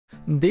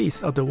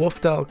These are the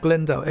Wharfedale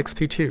Glendale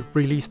XP2,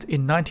 released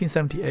in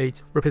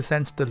 1978,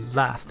 represents the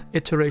last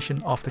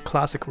iteration of the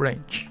classic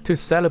range. To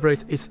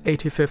celebrate its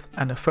 85th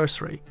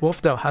anniversary,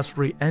 Wharfedale has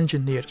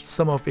re-engineered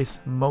some of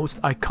its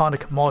most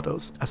iconic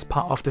models as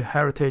part of the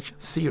Heritage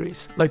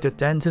series, like the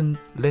Denton,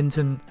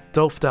 Linton,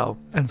 Dovedale,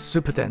 and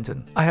Super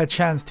Denton. I had a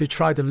chance to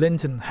try the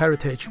Linton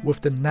Heritage with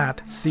the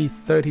NAD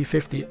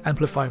C3050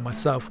 amplifier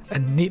myself,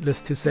 and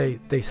needless to say,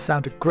 they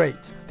sounded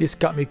great. This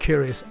got me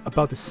curious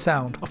about the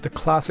sound of the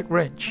classic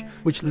range,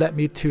 which led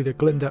me to the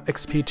Glendale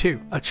XP2.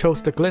 I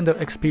chose the Glendale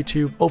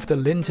XP2 over the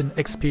Linton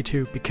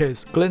XP2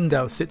 because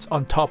Glendale sits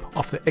on top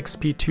of the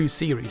XP2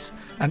 series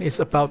and is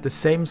about the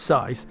same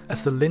size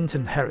as the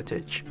Linton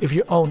Heritage. If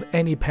you own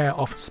any pair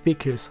of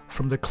speakers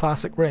from the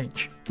classic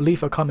range,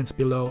 leave a comment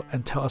below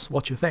and tell us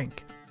what you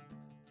think.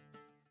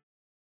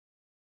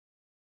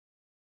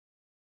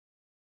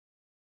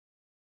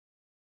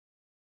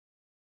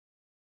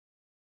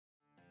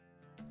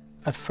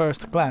 At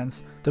first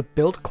glance, the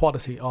build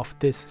quality of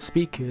these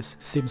speakers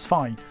seems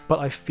fine, but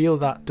I feel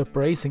that the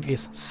bracing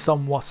is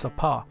somewhat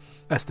subpar,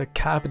 as the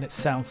cabinet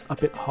sounds a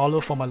bit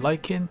hollow for my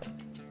liking.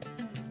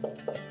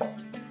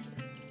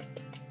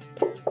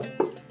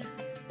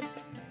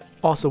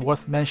 Also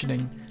worth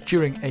mentioning,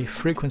 during a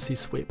frequency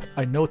sweep,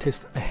 I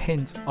noticed a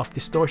hint of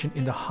distortion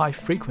in the high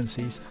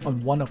frequencies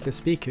on one of the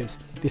speakers.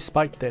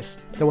 Despite this,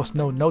 there was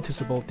no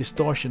noticeable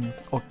distortion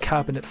or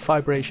cabinet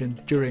vibration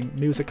during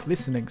music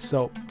listening,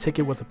 so take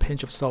it with a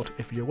pinch of salt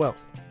if you will.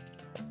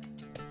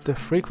 The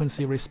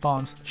frequency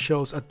response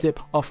shows a dip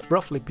of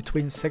roughly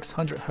between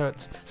 600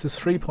 Hz to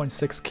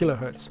 3.6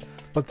 kHz,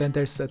 but then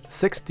there's a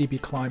 6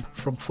 dB climb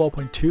from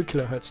 4.2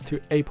 kHz to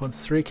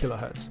 8.3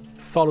 kHz,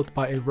 followed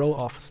by a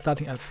roll-off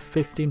starting at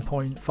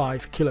 15.5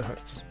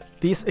 kHz.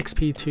 These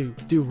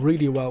XP2 do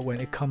really well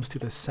when it comes to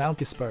the sound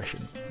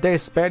dispersion. There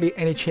is barely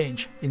any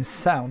change in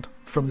sound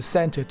from the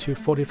center to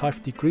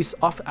 45 degrees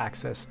off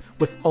axis,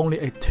 with only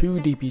a 2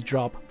 dB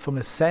drop from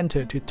the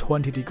center to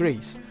 20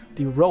 degrees.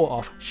 The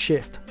roll-off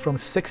shift from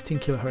 16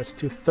 kHz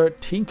to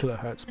 13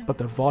 kHz, but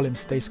the volume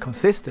stays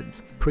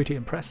consistent. Pretty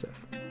impressive.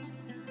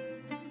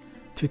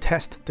 To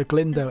test the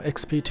Glendale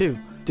XP2,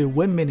 the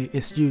Win Mini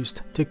is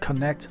used to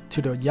connect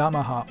to the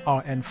Yamaha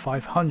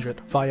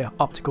RN500 via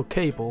optical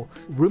cable.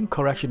 Room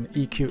correction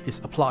EQ is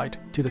applied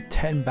to the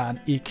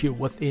 10-band EQ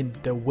within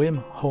the Win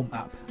Home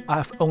app. I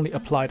have only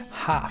applied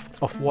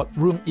half of what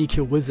Room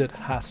EQ Wizard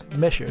has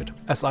measured,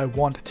 as I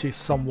want to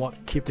somewhat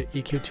keep the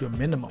EQ to a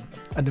minimum,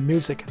 and the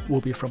music will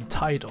be from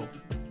Tidal.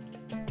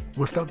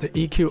 Without the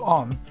EQ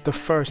on, the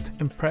first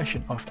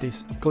impression of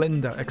this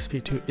Glendale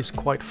XP2 is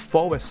quite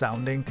forward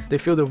sounding. They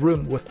fill the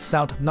room with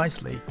sound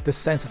nicely. The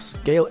sense of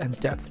scale and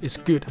depth is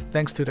good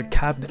thanks to the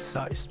cabinet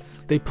size.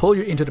 They pull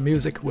you into the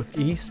music with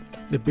ease.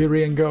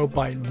 Liberian Girl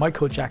by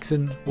Michael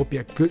Jackson would be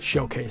a good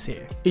showcase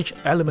here. Each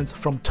element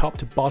from top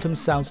to bottom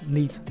sounds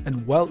neat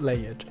and well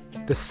layered.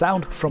 The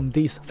sound from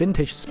these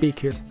vintage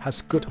speakers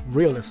has good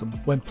realism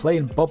when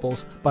playing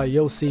Bubbles by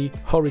Yoshi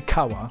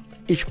Horikawa.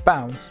 Each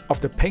bounce of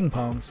the ping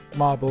pongs,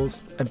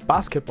 marbles, and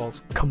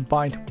basketballs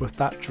combined with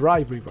that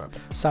dry reverb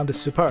sounded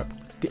superb.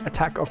 The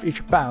attack of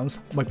each bounce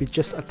might be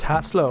just a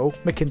tad slow,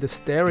 making the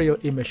stereo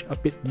image a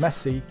bit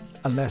messy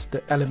unless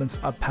the elements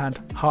are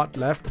panned hard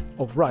left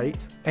or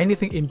right.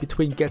 Anything in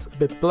between gets a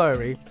bit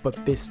blurry,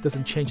 but this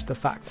doesn't change the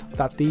fact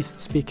that these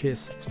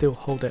speakers still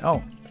hold their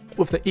own.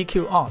 With the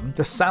EQ on,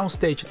 the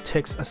soundstage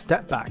takes a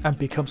step back and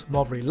becomes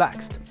more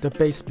relaxed. The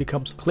bass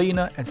becomes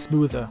cleaner and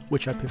smoother,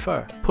 which I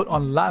prefer. Put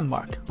on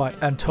Landmark by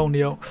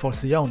Antonio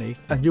Forcioni,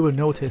 and you will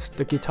notice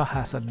the guitar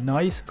has a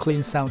nice,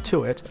 clean sound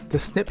to it. The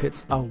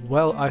snippets are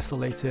well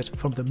isolated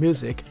from the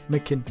music,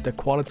 making the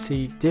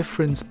quality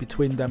difference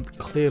between them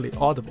clearly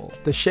audible.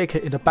 The shaker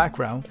in the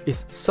background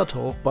is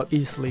subtle but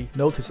easily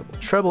noticeable.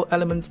 Treble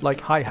elements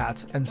like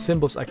hi-hats and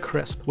cymbals are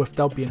crisp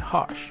without being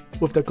harsh.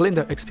 With the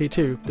Glendale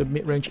XP2, the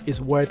mid-range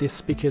is where these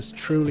speakers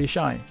truly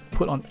shine.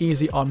 Put on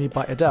Easy on Me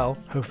by Adele,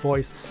 her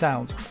voice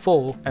sounds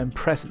full and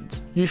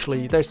present.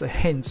 Usually there's a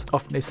hint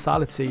of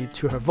nasality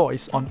to her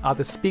voice on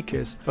other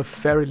speakers, but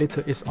very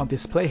little is on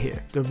display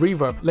here. The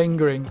reverb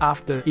lingering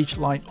after each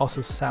line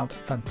also sounds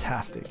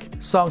fantastic.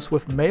 Songs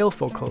with male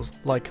vocals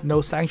like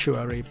No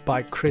Sanctuary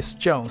by Chris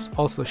Jones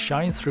also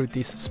shine through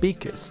these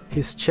speakers.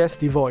 His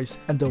chesty voice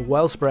and the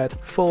well-spread,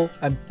 full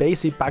and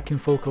bassy backing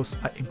vocals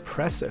are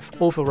impressive.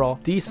 Overall,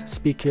 these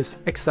speakers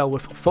excel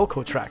with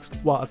vocal tracks,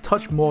 while a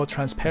touch more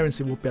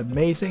transparency would be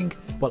amazing,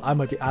 but I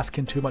might be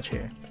asking too much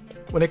here.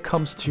 When it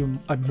comes to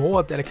a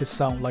more delicate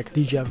sound like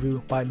Deja Vu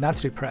by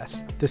Natalie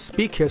Press, the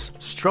speakers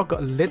struggle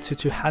a little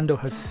to handle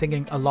her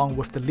singing along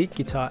with the lead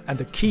guitar and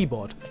the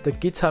keyboard. The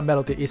guitar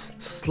melody is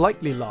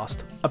slightly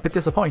lost, a bit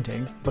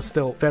disappointing, but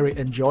still very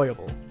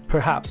enjoyable.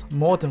 Perhaps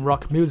modern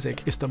rock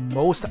music is the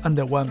most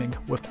underwhelming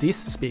with these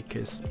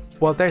speakers.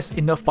 While there's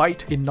enough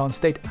bite in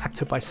Non-State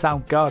Actor by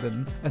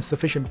Soundgarden and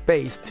sufficient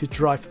bass to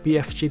drive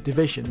BFG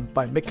Division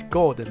by Mick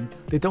Gordon,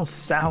 they don't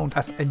sound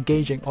as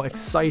engaging or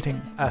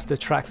exciting as the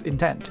track's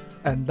intent,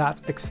 and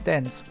that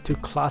extends to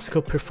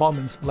classical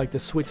performance like the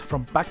suite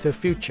from Back to the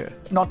Future.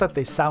 Not that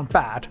they sound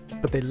bad,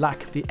 but they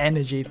lack the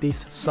energy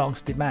these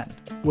songs demand.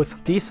 With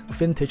these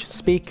vintage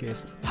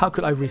speakers, how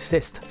could I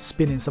resist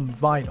spinning some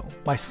vinyl?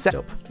 My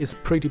setup is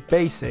pretty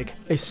basic,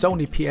 a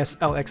Sony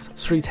PSLX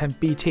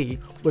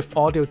 310BT with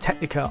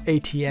Audio-Technica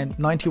ATN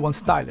 91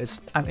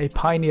 stylus and a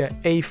Pioneer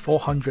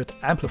A400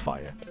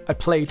 amplifier. I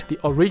played the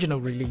original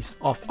release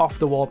of Off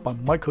the Wall by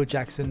Michael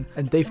Jackson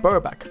and Dave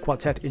Brubeck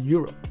Quartet in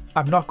Europe.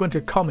 I'm not going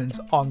to comment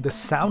on the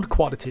sound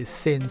quality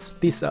since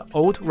these are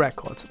old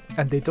records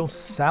and they don't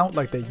sound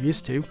like they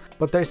used to,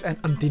 but there's an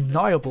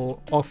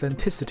undeniable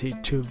authenticity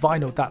to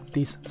vinyl that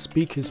these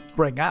speakers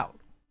bring out.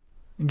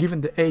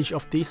 Given the age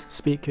of these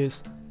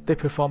speakers, they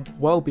performed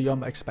well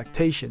beyond my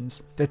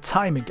expectations. Their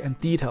timing and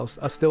details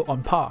are still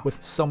on par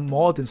with some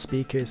modern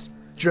speakers.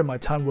 During my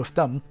time with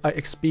them, I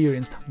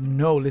experienced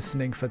no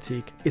listening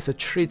fatigue. It's a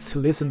treat to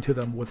listen to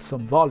them with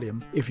some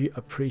volume. If you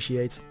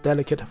appreciate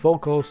delicate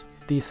vocals,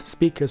 these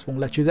speakers won't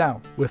let you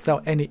down.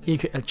 Without any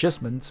EQ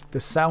adjustments, the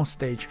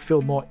soundstage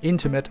feels more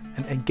intimate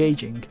and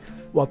engaging.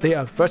 While they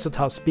are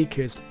versatile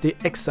speakers, they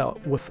excel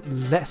with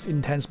less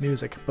intense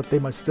music, but they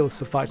might still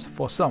suffice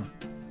for some.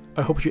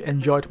 I hope you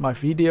enjoyed my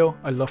video.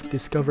 I love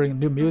discovering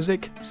new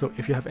music, so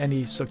if you have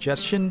any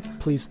suggestions,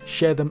 please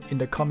share them in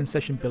the comment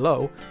section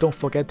below. Don't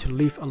forget to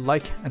leave a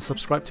like and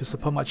subscribe to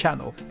support my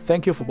channel.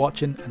 Thank you for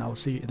watching, and I will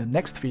see you in the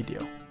next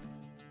video.